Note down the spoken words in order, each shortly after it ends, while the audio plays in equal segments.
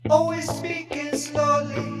Always speaking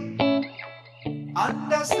slowly.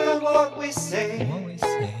 Understand what we say.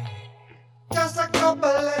 Just a couple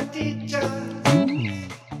of teachers.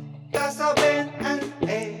 That's a Ben and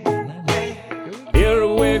A. Here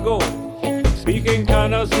we go, speaking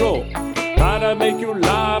kinda slow. Trying to make you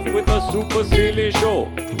laugh with a super silly show.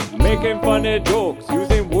 Making funny jokes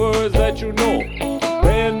using words that you know.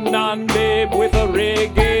 Ben and Babe with a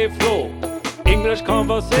reggae flow. English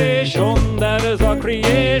conversation, that is our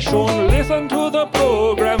creation. Listen to the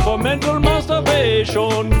program for mental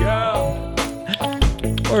masturbation, yeah.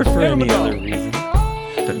 Or for Here we any go. other reason,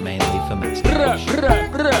 but mainly for Brr, masturbation. brr,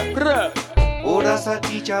 brr, brr. Oh, that's a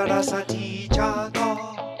teacher, dog. Oh, that's a teacher, dog.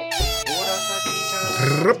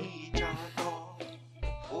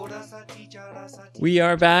 Oh, that's a teacher, dog. We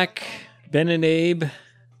are back, Ben and Abe,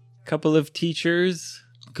 couple of teachers,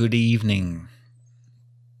 Good evening.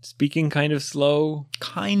 speaking kind of slow,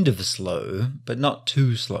 Kind of slow, but not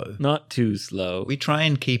too slow. not too slow. We try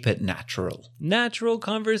and keep it natural. Natural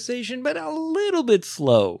conversation, but a little bit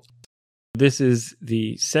slow. This is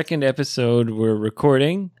the second episode we're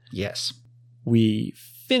recording. Yes. We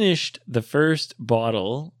finished the first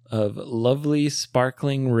bottle of lovely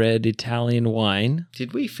sparkling red Italian wine.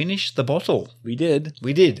 Did we finish the bottle? We did.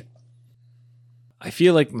 We did. I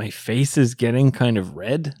feel like my face is getting kind of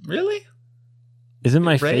red. Really? Isn't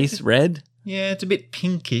my Red? face red? Yeah, it's a bit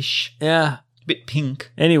pinkish. Yeah. A bit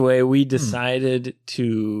pink. Anyway, we decided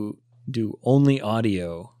to do only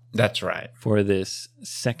audio That's right. for this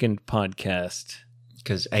second podcast.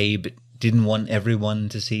 Because Abe didn't want everyone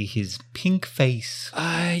to see his pink face.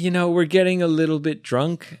 We're getting a little bit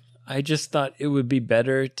drunk. I just thought it would be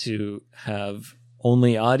better to have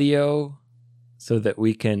only audio so that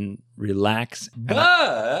we can relax.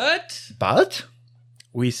 But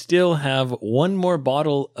We still have one more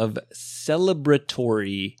bottle of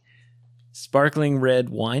celebratory sparkling red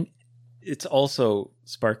wine. It's also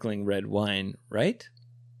sparkling red wine, right?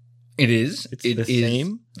 it is. It's It the is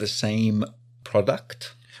same? the same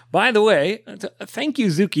product. By the way, thank you,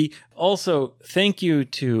 Zuki. Also, thank you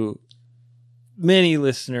to many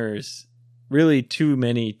listeners, really too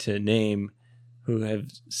many to name, who have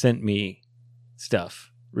sent me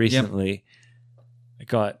stuff recently. I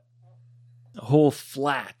got a whole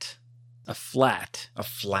flat. A flat. A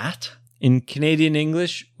flat? In Canadian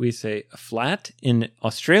English, we say a flat. In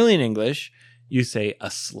Australian English, you say a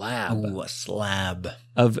slab Ooh, a slab.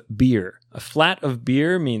 of beer. A flat of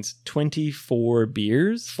beer means 24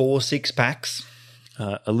 beers. 4 6-packs.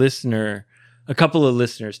 A couple of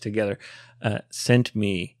listeners together, sent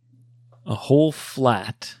me a whole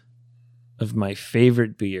flat of my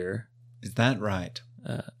favorite beer, Is that right?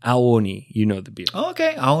 Aoni. You know the beer. Oh,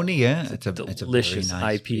 okay. Aoni, yeah. It's a delicious very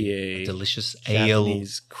nice IPA, beer. A delicious ale.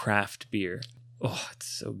 Japanese craft beer. Oh, it's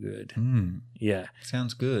so good. Yeah.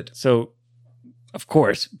 Sounds good. So, of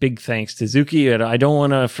course, big thanks to Zuki. And I don't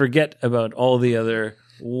want to forget about all the other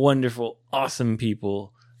wonderful, awesome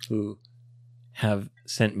people who have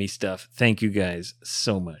sent me stuff. Thank you guys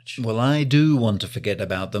so much. Well, I do want to forget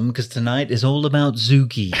about them because tonight is all about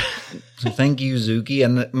Zuki. So thank you, Zuki.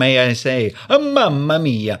 And may I say, mamma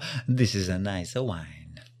mia, this is a nice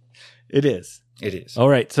wine. It is. It is. All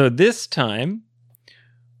right. So this time,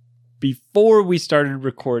 before we started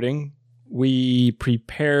recording, we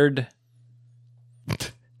prepared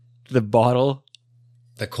the bottle.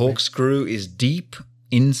 The corkscrew is deep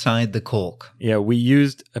inside the cork. Yeah, we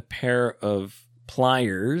used a pair of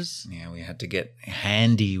pliers Yeah, we had to get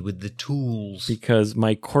handy with the tools. because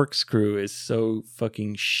my corkscrew is so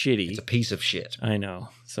fucking shitty. It's a piece of shit. I know.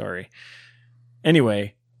 Sorry.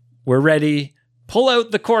 Anyway, we're ready. Pull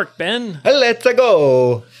out the cork, Ben. Let's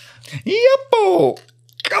go. Yuppo.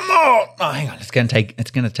 Come on. Oh, hang on. It's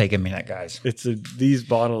gonna take a minute, guys. These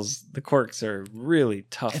bottles, the corks are really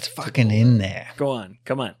tough. It's fucking in there. Go on.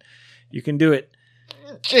 Come on. You can do it.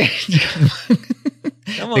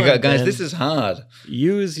 Come on, Guys, Ben. this is hard.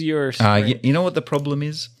 Use your strength. You know what the problem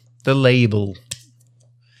is? The label.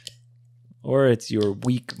 Or it's your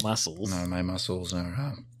weak muscles. No, my muscles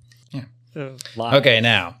are... Lie. Okay,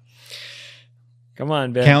 now. Come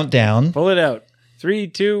on, Ben. Countdown. Pull it out. 3,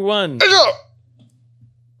 2, 1.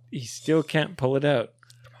 He still can't pull it out.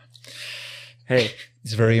 Hey,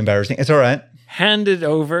 It's very embarrassing. It's all right. hand it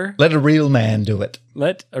over. Let a real man do it.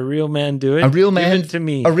 Let a real man do it. A real man. Give it to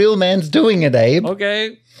me. A real man's doing it, Abe.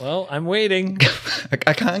 Okay. Well, I'm waiting.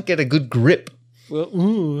 I can't get a good grip. Well,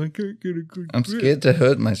 I can't get a good I'm grip. scared to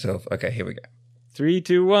hurt myself. Okay, here we go. 3,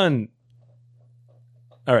 2, 1.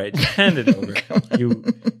 All right, just hand it over. you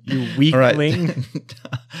All right. weakling.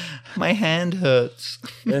 My hand hurts.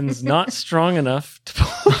 Ben's not strong enough to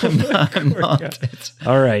pull I'm not. out.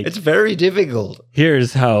 All right. It's very difficult.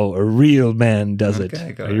 Here's how a real man does Okay,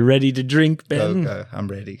 it. go. Are you ready to drink, Go, Ben? go. I'm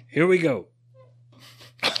ready. Here we go.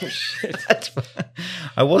 Oh, shit.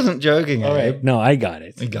 I wasn't joking. All Abe. right. No, I got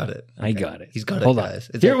it. We got it. I got it. He's got Hold it, on.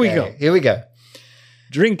 guys. It's Here we okay. go. Here we go.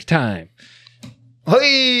 Drink time.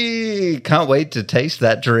 Hey! Can't wait to taste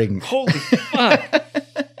that drink. Holy fuck.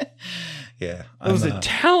 Yeah. Those I'm,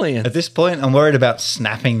 Italians. at this point, I'm worried about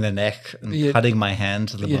snapping the neck and The- cutting my hand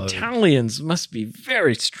to the The bone. Italians must be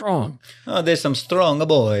very strong. Oh, there's some stronger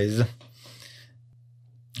boys.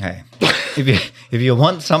 Hey, if you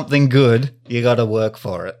want something good, you got to work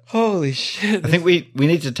for it. Holy shit. I think we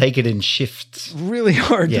need to take it in shifts. It's really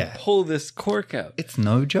hard Yeah. to pull this cork out. It's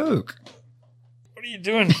no joke. What are you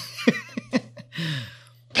doing?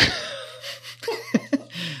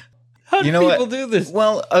 How do You know people what? do this?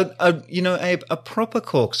 Well, a proper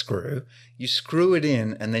corkscrew, you screw it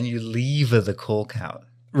in and then you lever the cork out.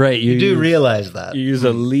 Right. You do realize that. You use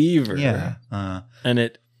a lever. Yeah. And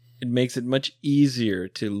it makes it much easier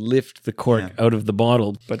to lift the cork out of the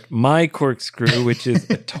bottle. But my corkscrew, which is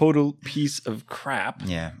a total piece of crap,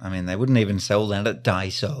 Yeah. I mean, they wouldn't even sell that at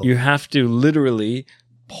Daiso. you have to literally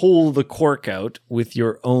pull the cork out with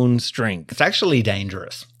your own strength. It's actually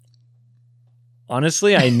dangerous.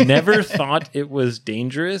 Honestly, I never thought it was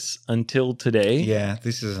dangerous until today. Yeah.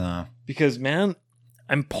 This is Because, man,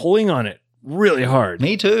 I'm pulling on it really hard.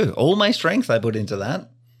 me too. All my strength I put into that.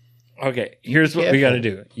 Okay, here's what we got to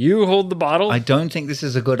do. You hold the bottle, I don't think this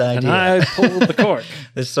is a good and idea. I pull the cork.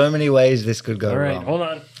 There's so many ways this could go All right, wrong. hold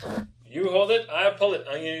on. You hold it, I pull it.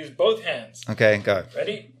 I'm going to use both hands. Okay, go.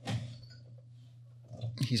 Ready?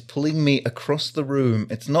 He's pulling me across the room.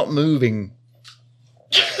 It's not moving.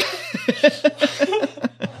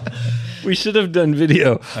 We should have done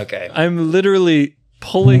video. Okay. I'm literally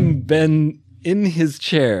pulling Ben in his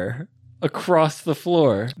chair across the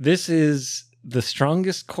floor. This is the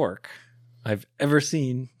strongest cork I've ever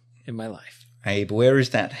seen in my life. Abe, where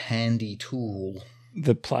is that handy tool?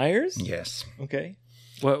 The pliers? Yes. Okay.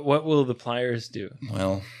 What will the pliers do?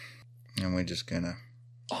 Well, and we're just gonna.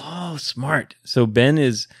 Oh, smart. So Ben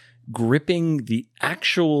is gripping the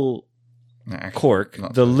actual cork,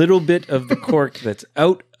 not the little bit of the cork that's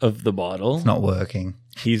out of the bottle. It's not working.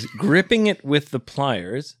 He's gripping it with the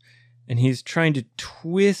pliers, and he's trying to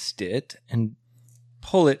twist it and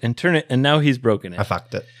pull it and turn it, and now he's broken I it.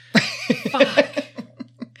 fucked it.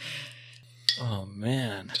 Oh,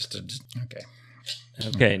 man. Okay.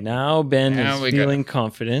 Okay, now Ben Now is we got feeling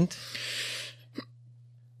confident.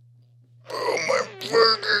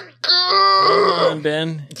 Come on,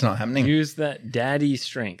 Ben. It's not happening. Use that daddy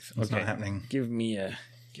strength. It's not happening. Give me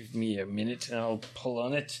a minute and I'll pull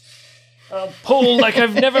on it. I'll pull like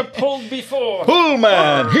I've never pulled before. Pull,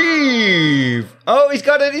 man! Heave! Oh, he's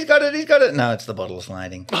got it! He's got it! He's got it! No, it's the bottle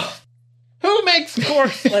sliding. Who makes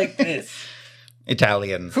corks like this?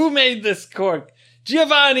 Italians. Who made this cork?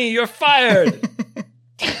 Giovanni, you're fired.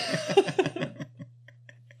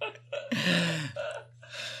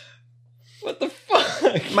 What the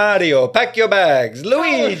fuck? Mario, pack your bags.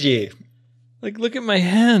 Luigi. Like, look at my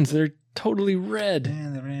hands. They're totally red. Yeah,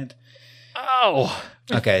 they're red. Ow.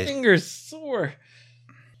 My Okay. finger's sore.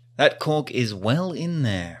 That cork is well in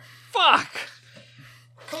there. Fuck.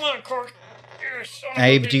 Come on, cork. You son of a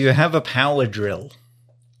Abe, bitch. do you have a power drill?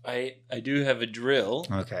 I do have a drill,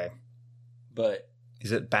 Okay. but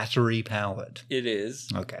Is it battery powered? it is.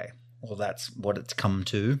 Okay. Well, that's what it's come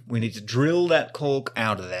to. We need to drill that cork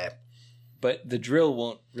out of there. But the drill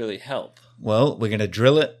won't really help. Well, we're going to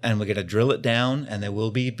drill it, and we're going to drill it down, and there will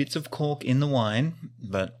be bits of cork in the wine,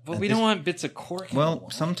 but We don't want bits of cork. in the Well, wine.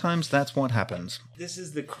 sometimes that's what happens. This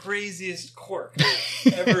is the craziest cork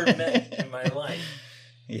I've ever met in my life.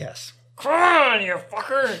 Yes. Come on, you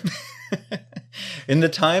fucker! In the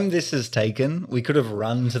time this has taken, we could have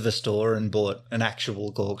run to the store and bought an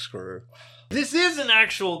actual corkscrew. This is an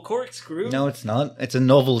actual corkscrew. No, it's not. It's a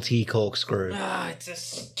novelty corkscrew. Ah, it's a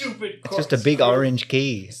stupid It's corkscrew. just a big orange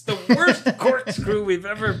key. It's the worst corkscrew we've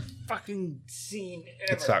ever fucking seen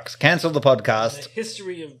ever. It sucks. Cancel the In the podcast.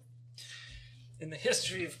 history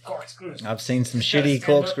of corkscrews. I've seen some Gotta shitty stand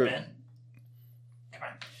corkscrew. up, man. Come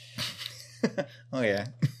on. Oh, yeah.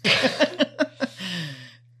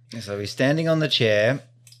 So he's standing on the chair.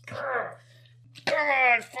 Come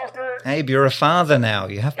on, fucker. Abe, you're a father now.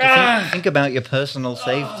 You have to think about your personal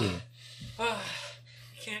safety.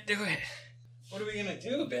 Can't do it. What are we gonna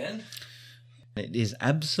do, Ben? It is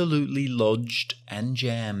absolutely lodged and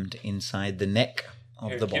jammed inside the neck of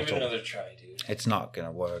Here, the give it bottle. another try, dude. It's not going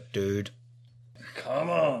to work, dude. Come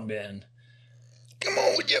on, Ben. Come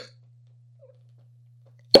on with you.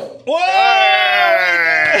 Whoa!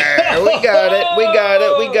 We got it. We got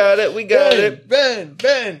it. We got it. We got it. Ben.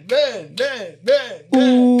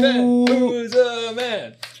 Who's the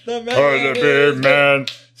man? The man. Oh, the big man.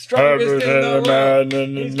 Strongest in the world.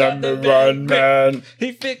 and He's got the number one big man.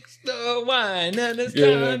 He fixed the wine and it's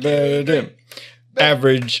Yeah, time to man.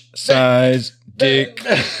 Average size dick,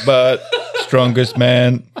 but strongest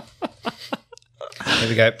man. There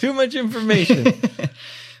we go. Too much information.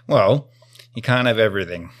 Well, you can't have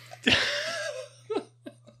everything.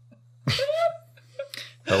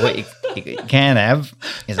 But what you can have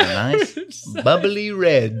is a nice bubbly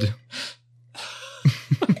red.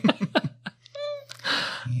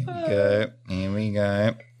 Here we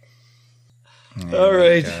go. All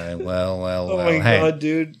right. Well. Oh my Hey, God,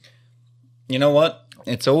 dude. you know what?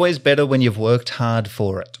 It's always better when you've worked hard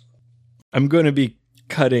for it. I'm going to be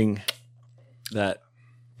cutting that,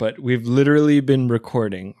 but we've literally been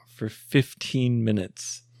recording for 15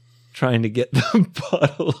 minutes trying to get the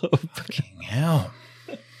bottle open. Fucking hell.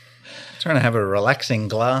 Trying to have a relaxing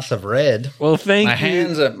glass of red. Well, thank My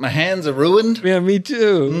you. hands are ruined. Yeah, me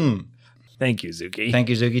too. Mm. Thank you, Zuki. Thank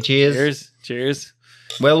you, Zuki. Cheers. Cheers.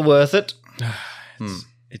 Well worth it.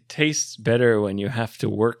 It tastes better when you have to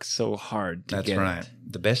work so hard to That's get right. it.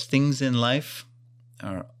 The best things in life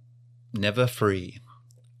are never free.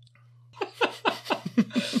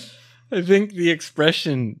 I think the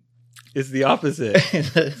expression is the opposite.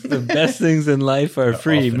 The best things in life are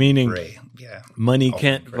free, Often meaning free. Yeah. money Often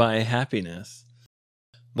can't free. buy happiness.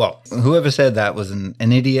 Well, whoever said that was an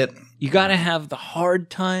idiot. You got to have the hard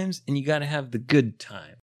times and you got to have the good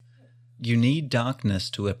time. You need darkness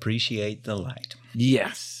to appreciate the light.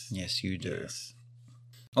 Yes. Yes, you do.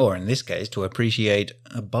 Or in this case, to appreciate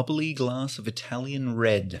a bubbly glass of Italian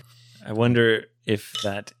red. I wonder if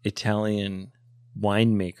that Italian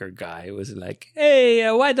winemaker guy was like, hey,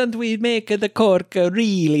 why don't we make the cork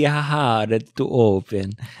really hard to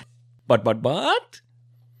open? But,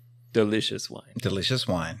 delicious wine. Delicious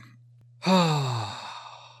wine. Well,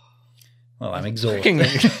 Well, I'm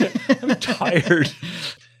exhausted. I'm tired.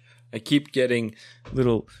 I keep getting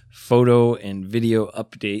little photo and video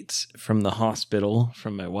updates from the hospital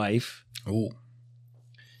from my wife. Ooh.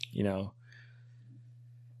 You know,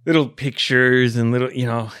 little pictures and little,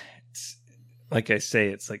 it's like I say,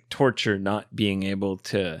 it's like torture not being able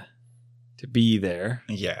to be there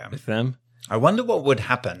Yeah. with them. I wonder what would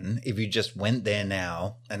happen if you just went there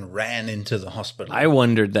now and ran into the hospital. I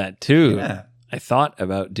wondered that too. Yeah. I thought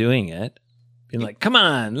about doing it. Being like, come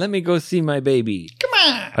on, let me go see my baby. Come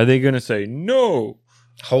on. Are they going to say no?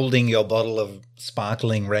 Holding your bottle of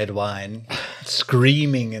sparkling red wine,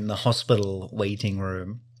 screaming in the hospital waiting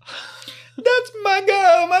room. That's my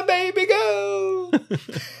girl, my baby girl.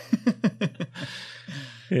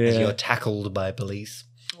 As you're tackled by police.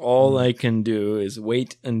 All I can do is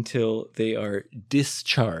wait until they are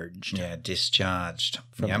discharged Yeah, discharged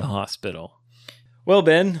from Yep. the hospital. Well,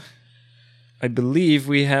 Ben, I believe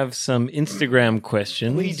we have some Instagram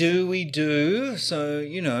questions. We do. So,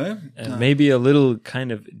 Maybe a little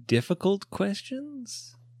kind of difficult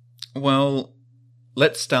questions. Well,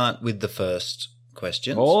 let's start with the first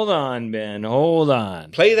question. Hold on, Ben. Hold on.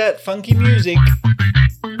 Play that funky music,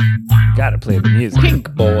 Gotta play the music.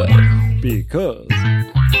 Pink Boy. Because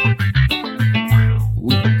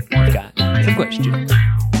we've got the question.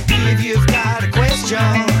 If you've got a question,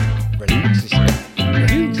 Relax yourself.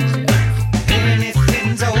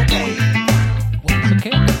 anything's okay. What's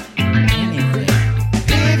okay?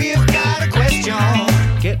 If you've got a question,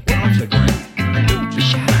 Get off the ground. Don't be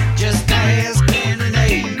shy. just ask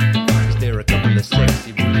Kennedy. Is there a couple of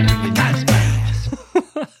sexy, really nice guys?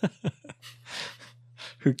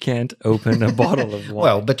 Who can't open a bottle of wine?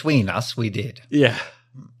 Well, between us, we did. Yeah.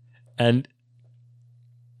 And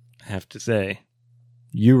I have to say,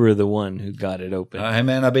 you were the one who got it open. Hey,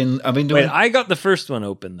 man, I've been doing. Wait, I got the first one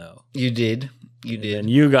open, though. You did. And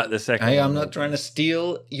you got the second Hey, one. I'm not open. trying to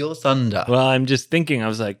steal your thunder. Well, I'm just thinking, I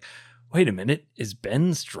was like, wait a minute, is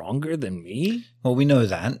Ben stronger than me? Well, we know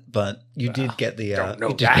that, but you did get the. don't know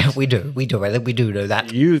you did- that. We do know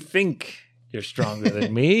that. You think you're stronger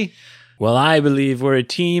than me? Well, I believe we're a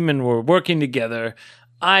team and we're working together.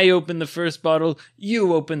 I open the first bottle,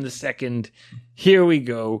 you open the second. Here we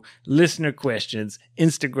go. Listener questions.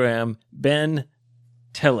 Instagram. Ben,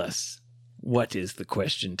 tell us, what is the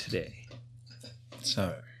question today?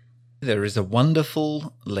 So, there is a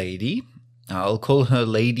wonderful lady. I'll call her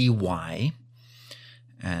Lady Y.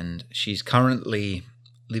 And she's currently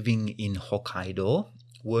living in Hokkaido,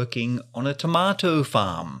 working on a tomato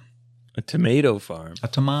farm. A tomato farm. A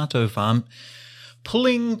tomato farm,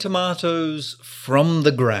 pulling tomatoes from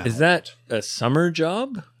the ground. Is that a summer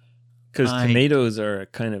job? Because tomatoes are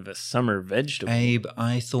kind of a summer vegetable. Abe,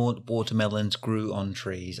 I thought watermelons grew on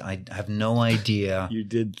trees. I have no idea. You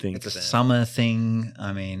did think It's a that. summer thing.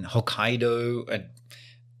 I mean, Hokkaido.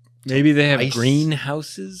 Maybe they have ice.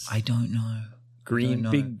 greenhouses? I don't know.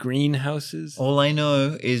 Big greenhouses? All I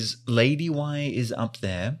know is Lady Y is up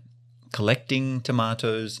there collecting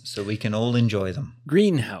tomatoes so we can all enjoy them.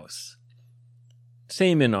 Greenhouse.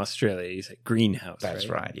 Same in Australia. You say greenhouse. That's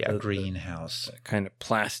right. Yeah, The greenhouse. kind of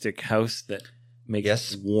plastic house that makes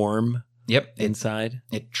Yes. it warm Yep. inside.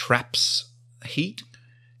 It traps heat.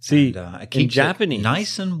 See, And, it in keeps Japanese, it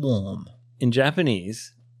nice and warm. in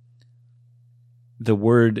Japanese, the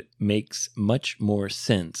word makes much more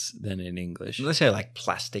sense than in English. Let's say like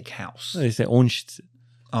plastic house. They say onshitsu.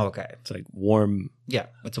 Oh, okay. It's like warm Yeah,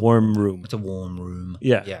 it's a warm room. It's a warm room.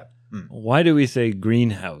 Yeah. Yeah. Mm. Why do we say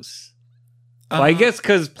greenhouse? Well, I guess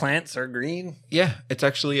because plants are green. Yeah, it's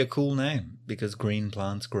actually a cool name because green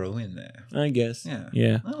plants grow in there. I guess. Yeah.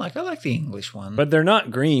 Yeah. I like the English one. But they're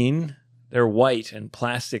not green. They're white and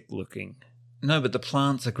plastic looking. no, but the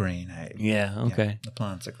plants are green, hey. Yeah. Okay. Yeah, the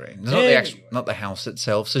plants are green. It's not the actual, not the house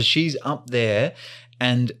itself. So she's up there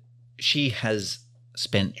and she has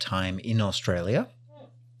spent time in Australia.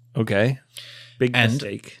 Okay. Big And-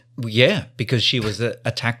 mistake. Yeah, because she was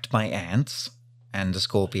attacked by ants and a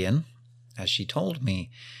scorpion, as she told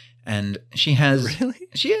me. And she has... Really?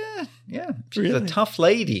 Yeah. She's Really? a tough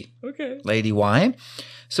lady, Okay. Lady Y.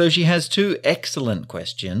 So she has two excellent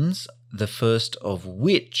questions, the first of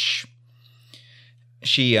which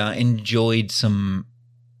she enjoyed some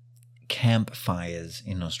campfires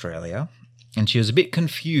in Australia, and she was a bit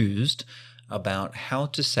confused about how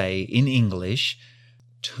to say in English,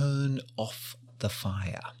 turn off the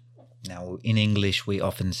fire. Now, in English, we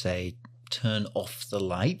often say turn off the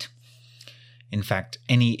light. In fact,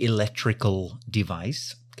 any electrical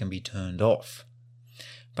device can be turned off.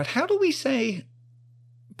 But how do we say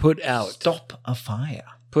Put out. stop a fire?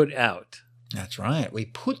 Put out. That's right. We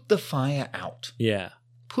put the fire out. Yeah.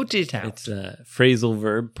 Put it out. It's a phrasal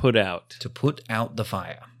verb, put out. To put out the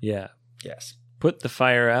fire. Yeah. Yes. Put the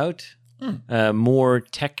fire out. A more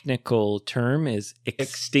technical term is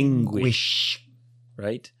extinguish,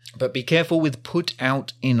 right? But be careful with put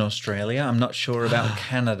out in Australia. I'm not sure about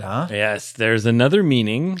Canada. Yes, there's another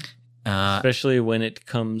meaning, Uh, especially when it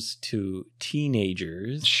comes to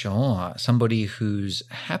teenagers. sure. Somebody who's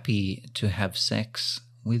happy to have sex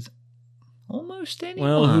with almost anyone.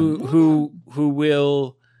 Well, who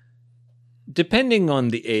will, depending on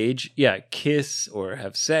the age, kiss or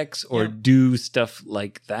have sex or Yeah. do stuff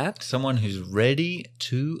like that. Someone who's ready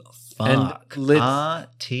to And fuck. let's-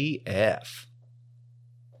 RTF.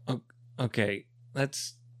 Okay,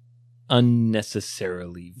 that's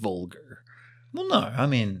unnecessarily vulgar. Well, no. I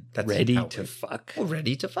mean, that's Ready how to we- fuck? Well,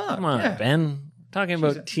 ready to fuck. Come on, yeah. Ben. Talking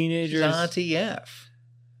about She's teenagers. RTF.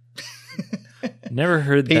 Never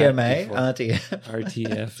heard that PMA, before. RTF. RTF.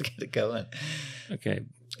 Let's get it going. Okay.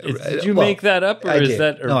 Uh, Did you well, make that up, or I is did.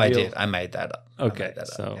 that a No, real? I did. I made that up. I Okay, made that up,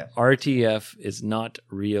 so yeah. RTF is not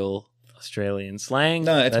real Australian slang.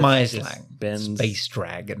 No, it's That's my just slang. Ben's Space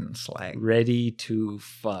Dragon slang. ready to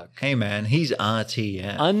fuck. Hey, man, he's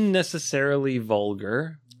RTF. Unnecessarily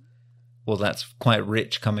vulgar. Well, that's quite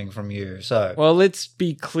rich coming from you. So, Well, let's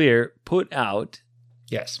be clear. Put out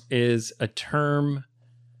yes. is a term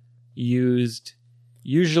used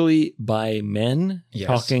usually by men Yes.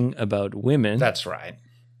 talking about women. That's right.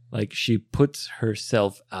 Like she puts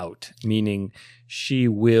herself out, meaning she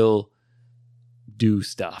will do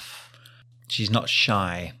stuff. She's not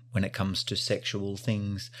shy when it comes to sexual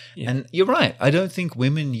things. Yeah. And you're right. I don't think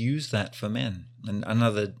women use that for men. And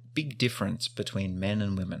another big difference between men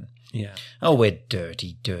and women. Yeah. Oh, we're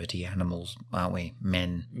dirty, dirty animals, aren't we?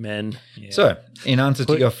 Men. Men. Yeah. So, in answer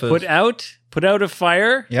to your first... put out a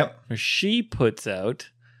fire. Yep. Or she puts out.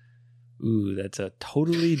 Ooh, that's a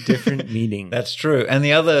totally different meaning. That's true. And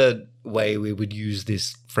the other way we would use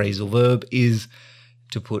this phrasal verb is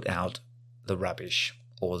to put out the rubbish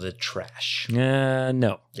or the trash.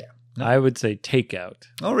 No. Yeah. No. I would say take out.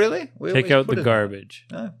 Oh, really? We Take always out put the it garbage.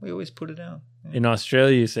 No, we always put it out. Yeah. In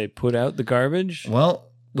Australia, you say put out the garbage. Well,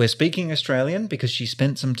 we're speaking Australian because she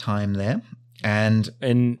spent some time there. And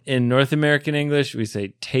In North American English, we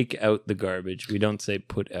say take out the garbage. We don't say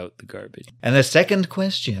put out the garbage. the second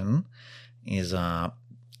question is going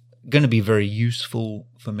to be very useful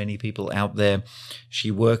for many people out there. She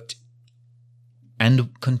worked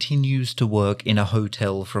and continues to work in a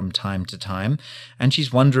hotel from time to time. And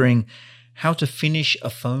she's wondering how to finish a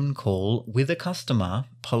phone call with a customer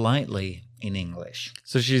politely in English.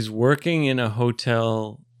 So she's working in a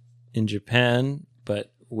hotel in Japan,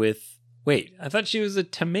 but with Wait, I thought she was a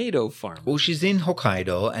tomato farmer. Well, she's in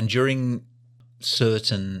Hokkaido, and during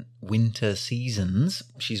certain winter seasons,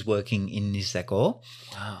 she's working in Niseko,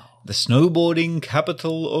 Wow. the snowboarding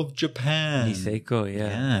capital of Japan. Niseko, yeah.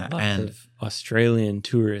 Yeah, Lots and- of Australian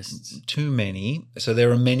tourists. Too many. So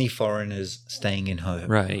there are many foreigners staying in her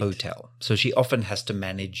Right. hotel. So she often has to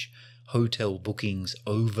manage hotel bookings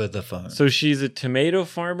over the phone. So she's a tomato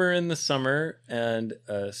farmer in the summer and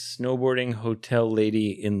a snowboarding hotel lady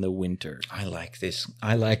in the winter. I like this.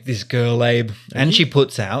 I like this girl, Abe. And she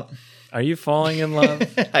puts out. Are you falling in love?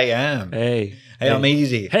 I am. Hey. Hey, I'm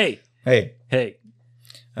easy. Hey. Hey, Hey.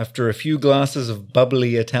 after a few glasses of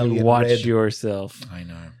bubbly Italian Watch red. yourself. I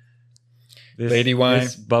know. This, Lady wine.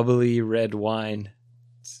 This bubbly red wine.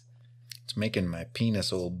 It's making my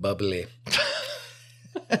penis all bubbly.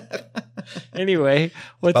 Anyway,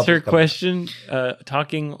 what's Bubble, her bubble. question?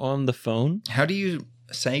 Talking on the phone? How do you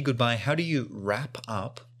say goodbye? How do you wrap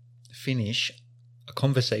up, finish a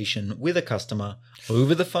conversation with a customer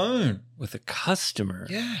over the phone? With a customer.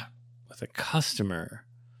 Yeah. With a customer.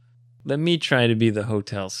 Let me try to be the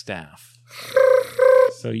hotel staff.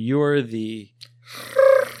 So you're the...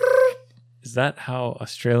 Is that how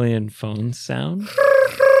Australian phones sound?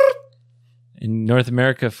 In North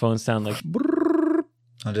America, phones sound like...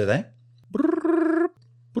 Oh, do they?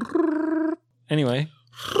 Anyway.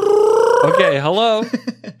 Okay, hello.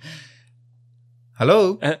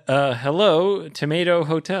 Hello? Hello, Tomato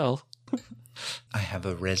Hotel. I have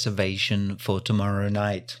a reservation for tomorrow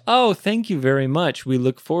night. Oh, thank you very much. We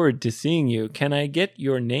look forward to seeing you. Can I get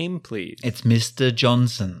your name, please? It's Mr.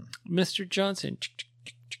 Johnson. Mr. Johnson.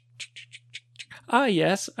 Ah,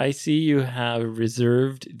 yes, I see you have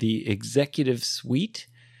reserved the executive suite.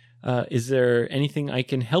 Is there anything I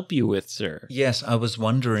can help you with, sir? Yes, I was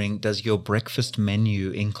wondering, does your breakfast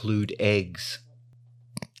menu include eggs?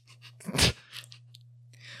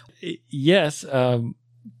 Yes,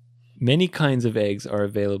 many kinds of eggs are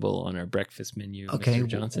available on our breakfast menu, Okay, Mr.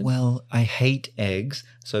 Johnson. well, I hate eggs,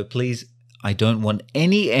 so please, I don't want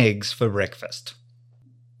any eggs for breakfast.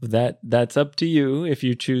 That's up to you if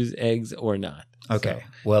you choose eggs or not. Okay,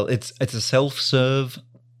 So- well, it's a self-serve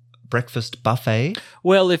breakfast buffet.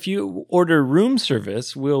 Well, if you order room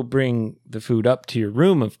service, we'll bring the food up to your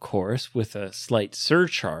room, of course, with a slight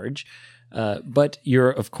surcharge. But you're,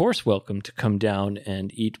 of course, welcome to come down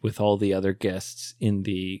and eat with all the other guests in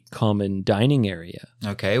the common dining area.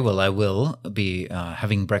 Okay, well, I will be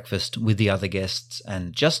having breakfast with the other guests,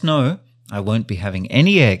 and just know I won't be having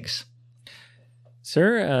any eggs.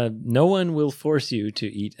 Sir, no one will force you to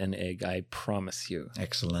eat an egg, I promise you.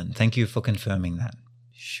 Excellent. Thank you for confirming that.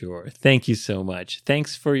 Sure. Thank you so much.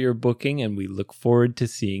 Thanks for your booking, and we look forward to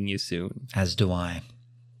seeing you soon. As do I.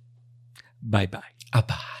 Bye-bye.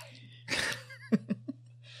 Bye.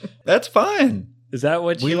 That's fine. Is that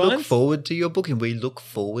what We you look want? forward to your booking. We look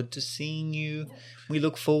forward to seeing you. We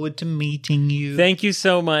look forward to meeting you. Thank you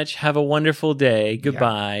so much. Have a wonderful day.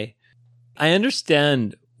 Goodbye. I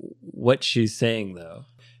understand what she's saying, though.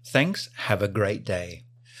 Thanks. Have a great day.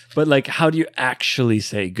 But, like, how do you actually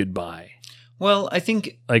say goodbye? Well, I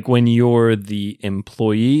think, Like when you're the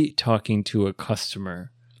employee talking to a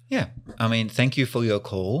customer. yeah. I mean, thank you for your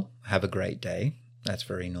call. Have a great day. That's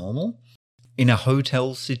very normal. In a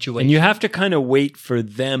hotel situation. And you have to kind of wait for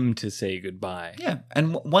them to say goodbye. Yeah.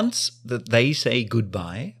 And once that they say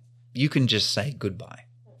goodbye, you can just say goodbye.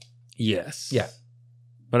 Yes. Yeah.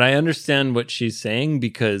 But I understand what she's saying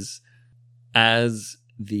because as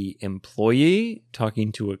the employee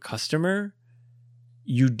talking to a customer,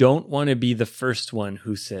 you don't want to be the first one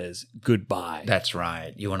who says goodbye. That's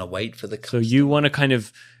right. You want to wait for the So customer. you want to kind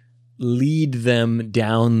of lead them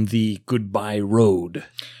down the goodbye road.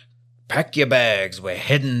 Pack your bags. We're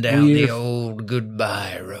heading down We're- the old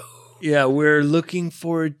goodbye road. Yeah, we're looking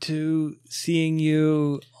forward to seeing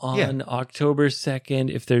you on October 2nd.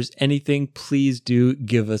 If there's anything, please do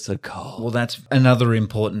give us a call. Well, that's another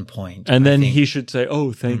important point. And I then think. he should say,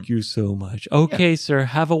 oh, thank you so much. Okay, sir,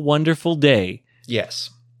 have a wonderful day. Yes.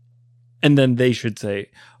 And then they should say,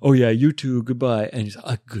 oh, yeah, you too, goodbye. And he's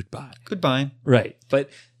goodbye. Goodbye. Right. But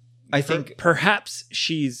I think perhaps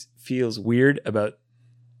she feels weird about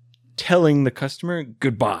telling the customer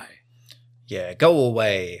goodbye. yeah, go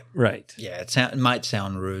away. Right. Yeah, it might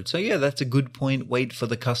sound rude. So yeah, that's a good point. Wait for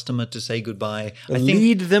the customer to say goodbye. I think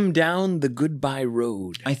Lead them down the goodbye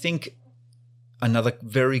road. another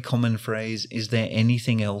very common phrase, is there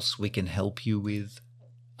anything else we can help you with?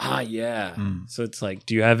 Ah, yeah. Mm. So it's like,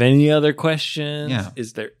 do you have any other questions? Yeah.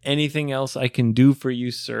 Is there anything else I can do for you,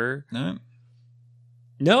 sir? No?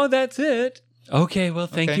 No, that's it. Okay, well,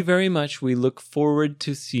 thank Okay. you very much. We look forward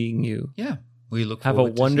to seeing you. Yeah. We look Have a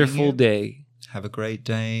forward to seeing wonderful you. day. have a great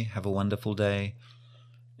day, have a wonderful day.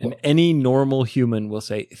 And any normal human will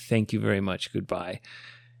say, thank you very much, goodbye.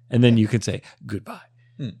 And then you can say, goodbye.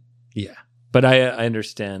 Yeah. But I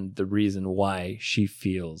understand the reason why she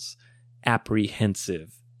feels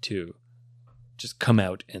apprehensive to just come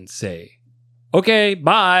out and say, okay,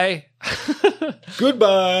 bye.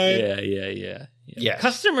 Goodbye. Yeah. Yes.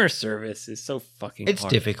 Customer service is so fucking It's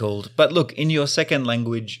hard. difficult. But look, in your second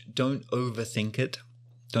language, don't overthink it.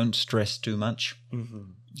 Don't stress too much.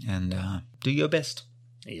 And do your best.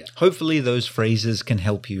 Yeah. Hopefully those phrases can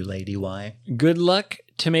help you, Lady Y. Good luck,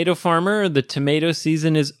 tomato farmer. The tomato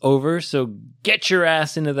season is over, so get your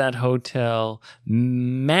ass into that hotel,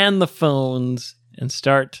 man the phones, and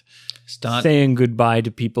start saying goodbye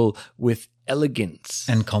to people with elegance.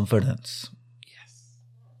 And confidence.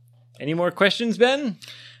 Any more questions, Ben?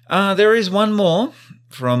 There is one more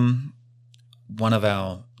from one of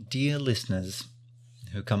our dear listeners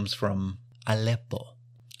who comes from Aleppo.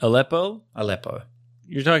 Aleppo? Aleppo.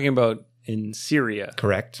 You're talking about in Syria.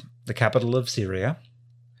 Correct. The capital of Syria.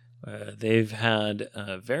 They've had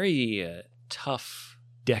a very tough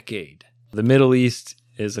decade. The Middle East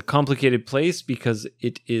is a complicated place because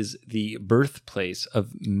it is the birthplace of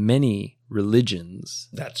many religions.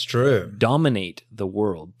 That's true. Dominate the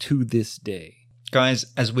world to this day. Guys,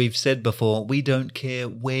 as we've said before, we don't care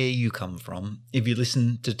where you come from. If you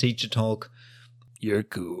listen to Teacher Talk, you're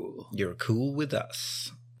cool. You're cool with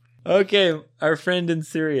us. Okay, our friend in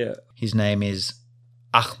Syria. His name is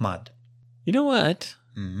Ahmad. You know what?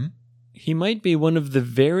 Mm-hmm. He might be one of the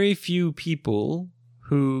very few people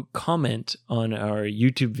who comment on our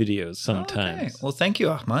YouTube videos sometimes. Okay. Well, thank you,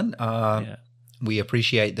 Ahmad. We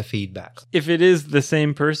appreciate the feedback. If it is the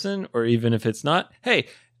same person, or even if it's not, hey,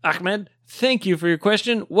 Ahmed, thank you for your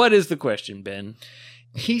question. What is the question, Ben?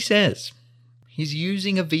 He says he's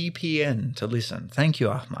using a VPN to listen. Thank you,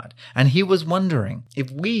 Ahmad. And he was wondering if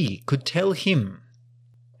we could tell him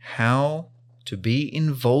how to be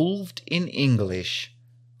involved in English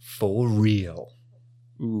for real.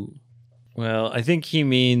 Ooh. Well, I think he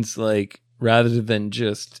means like rather than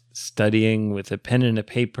just studying with a pen and a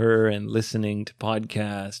paper and listening to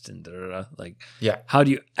podcasts and how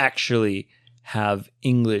do you actually have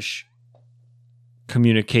English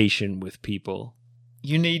communication with people?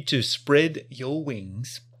 You need to spread your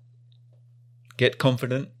wings, get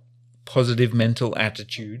confident, positive mental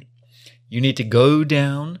attitude. You need to go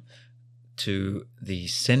down to the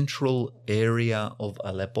central area of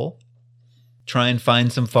Aleppo, try and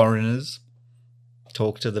find some foreigners,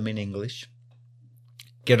 talk to them in English,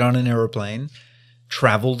 get on an aeroplane,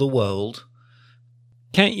 travel the world.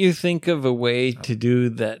 Can't you think of a way to do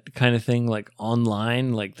that kind of thing like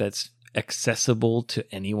online, like that's accessible to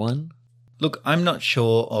anyone? Look, I'm not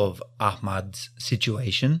sure of Ahmad's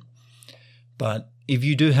situation, but if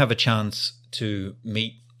you do have a chance to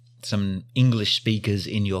meet some English speakers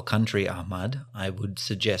in your country, Ahmad, I would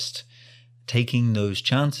suggest taking those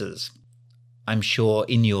chances. I'm sure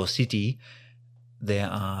in your city there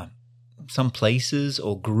are some places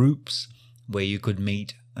or groups where you could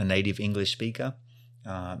meet a native English speaker.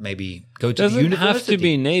 Maybe go to the university. Doesn't have to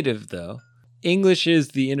be native, though. English is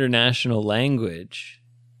the international language.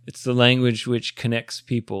 It's the language which connects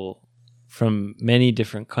people from many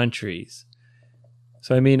different countries.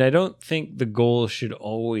 So, I mean, I don't think the goal should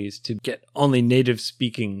always to get only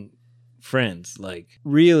native-speaking friends. Like,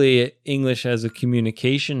 really, English as a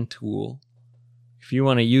communication tool, if you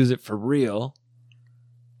want to use it for real,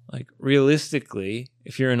 like, realistically,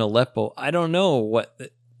 if you're in Aleppo, I don't know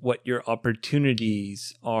what your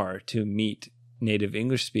opportunities are to meet native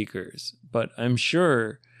English speakers, but I'm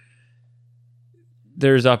sure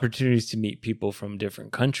there's opportunities to meet people from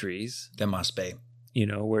different countries. There must be. You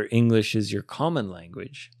know, where English is your common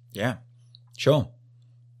language. Yeah, sure.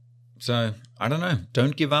 So, I don't know.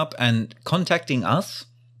 Don't give up. And contacting us,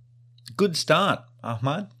 good start,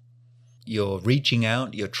 Ahmad. You're reaching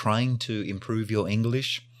out. You're trying to improve your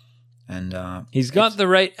English. And he's got the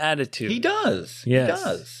right attitude. He does. Yes. He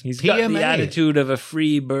does. He's got the attitude of a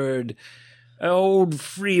free bird. An old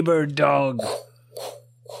free bird dog.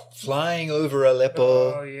 Flying over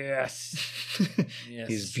Aleppo. Oh, yes. Yes.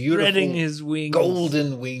 His beautiful spreading his wings.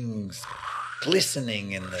 Golden wings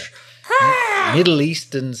glistening in the Middle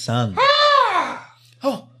Eastern sun.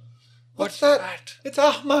 Oh, what's that? It's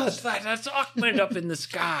Ahmad. What's that? That's Ahmed up in the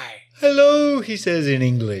sky. Hello, he says in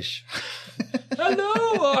English.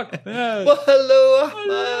 Hello, Ahmed. Well, hello, Ahmad.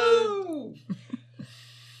 Hello.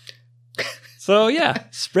 So, yeah,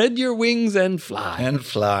 spread your wings and fly. And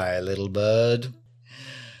fly, little bird.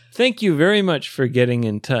 Thank you very much for getting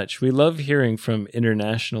in touch. We love hearing from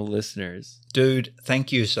international listeners. Dude,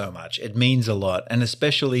 thank you so much. It means a lot. And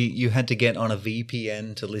especially you had to get on a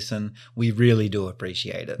VPN to listen. We really do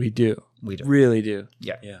appreciate it. We do. We do. Really do.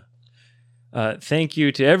 Yeah. Yeah. Thank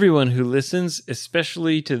you to everyone who listens,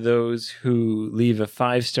 especially to those who leave a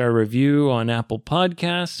 5-star review on Apple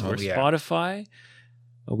Podcasts or yeah. Spotify.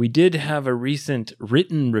 We did have a recent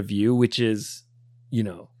written review, which is,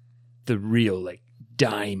 the real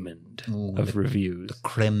diamond of reviews. The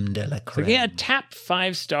creme de la creme. So tap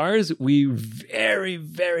 5 stars. We very,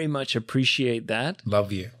 very much appreciate that.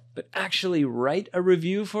 Love you. But actually write a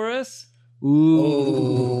review for us?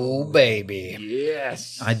 Ooh, baby.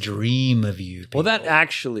 Yes. I dream of you. People. Well, that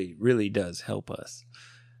actually really does help us.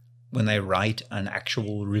 When they write an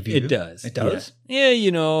actual review? It does. It does? Yeah,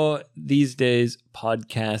 these days,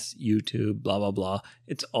 podcasts, YouTube, blah, blah, blah.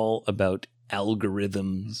 It's all about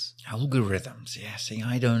algorithms. Algorithms. Yeah, see,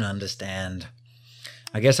 I don't understand.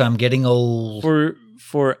 I guess I'm getting old.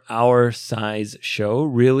 For our size show,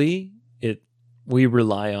 really, we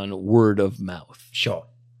rely on word of mouth. Sure.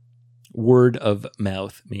 Word of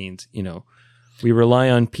mouth means, we rely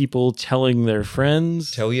on people telling their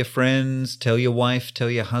friends. Tell your friends, tell your wife, tell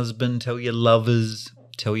your husband, tell your lovers,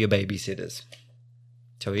 tell your babysitters,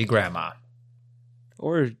 tell your grandma.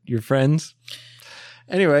 Or your friends.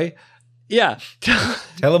 Anyway, yeah.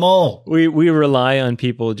 Tell them all. We rely on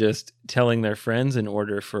people just telling their friends in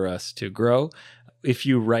order for us to grow. If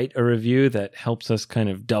you write a review, that helps us kind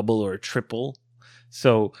of double or triple.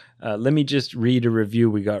 So let me just read a review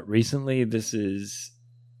we got recently. This is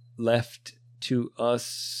left to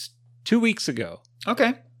us 2 weeks ago.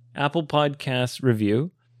 Okay. Apple Podcast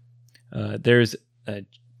review. There's a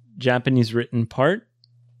Japanese written part,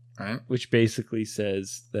 right, which basically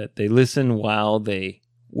says that they listen while they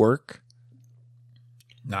work.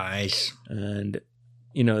 Nice. And,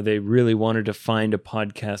 they really wanted to find a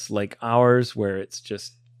podcast like ours where it's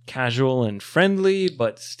just casual and friendly,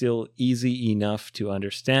 but still easy enough to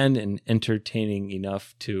understand and entertaining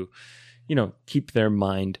enough to, keep their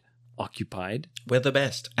mind occupied. We're the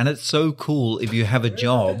best. And it's so cool if you have a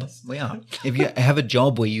job. We are. If you have a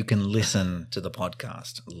job where you can listen to the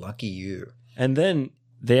podcast. Lucky you. And then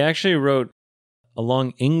they actually wrote a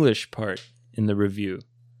long English part in the review.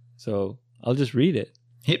 So I'll just read it.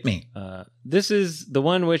 Hit me. This is the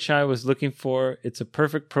one which I was looking for. It's a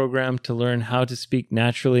perfect program to learn how to speak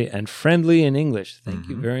naturally and friendly in English. Thank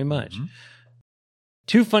you very much. Mm-hmm.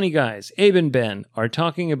 Two funny guys, Abe and Ben, are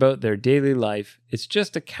talking about their daily life. It's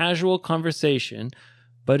just a casual conversation,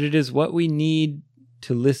 but it is what we need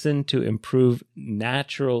to listen to improve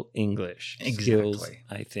natural English skills,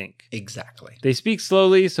 I think. Exactly. They speak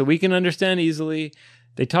slowly so we can understand easily.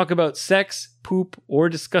 They talk about sex, poop, or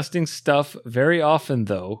disgusting stuff very often,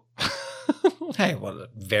 though. Hey, well,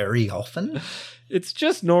 very often? It's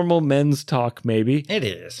just normal men's talk, maybe. It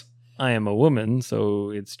is. I am a woman, so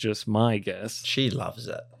it's just my guess. She loves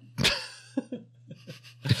it.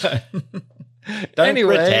 Don't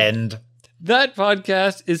pretend. That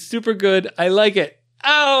podcast is super good. I like it.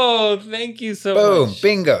 Oh, thank you so much. Boom,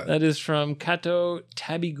 bingo. That is from Kato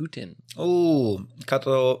Tabigutin. Oh,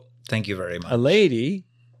 Kato, thank you very much. A lady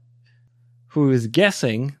who is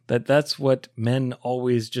guessing that that's what men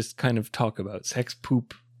always just kind of talk about. Sex,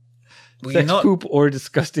 poop. Well, poop, or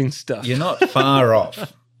disgusting stuff. You're not far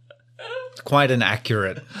off. It's quite an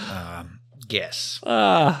accurate guess.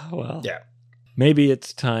 Well. Yeah. Maybe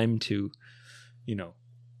it's time to,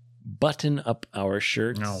 button up our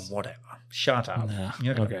shirts. No, whatever. Shut up. No,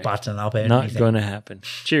 You're going to button up anything. Not going to happen.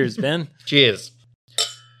 Cheers, Ben. Cheers.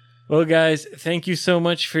 Well, guys, thank you so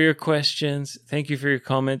much for your questions. Thank you for your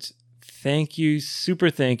comments. Thank you, super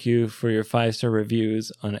thank you for your 5-star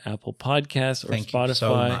reviews on Apple Podcasts or thank Spotify. You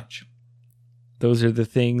so much. Those are the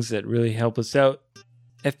things that really help us out.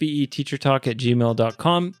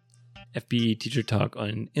 FBETeacherTalk@gmail.com. FBE Teacher Talk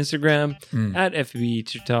on Instagram. At FBE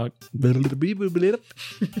Teacher Talk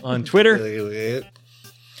on Twitter.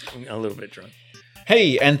 I'm a little bit drunk.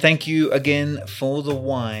 Hey, and thank you again for the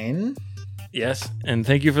wine. Yes, and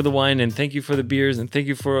thank you for the wine, and thank you for the beers, and thank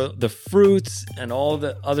you for the fruits and all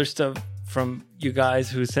the other stuff from you guys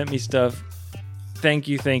who sent me stuff. Thank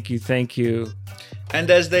you, thank you, thank you.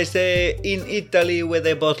 And as they say in Italy, where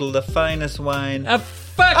they bottle the finest wine,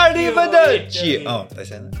 fuck arrivederci! You, oh, they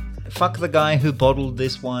say that. Fuck the guy who bottled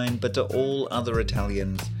this wine, but to all other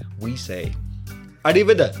Italians, we say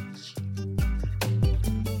arrivederci.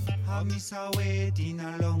 I miss a waiting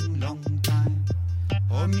a long, long time.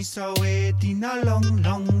 I miss a waiting a long,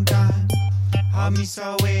 long time. I miss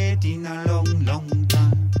a waiting a long, long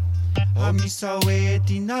time. I miss a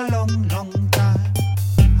waiting a long, long time.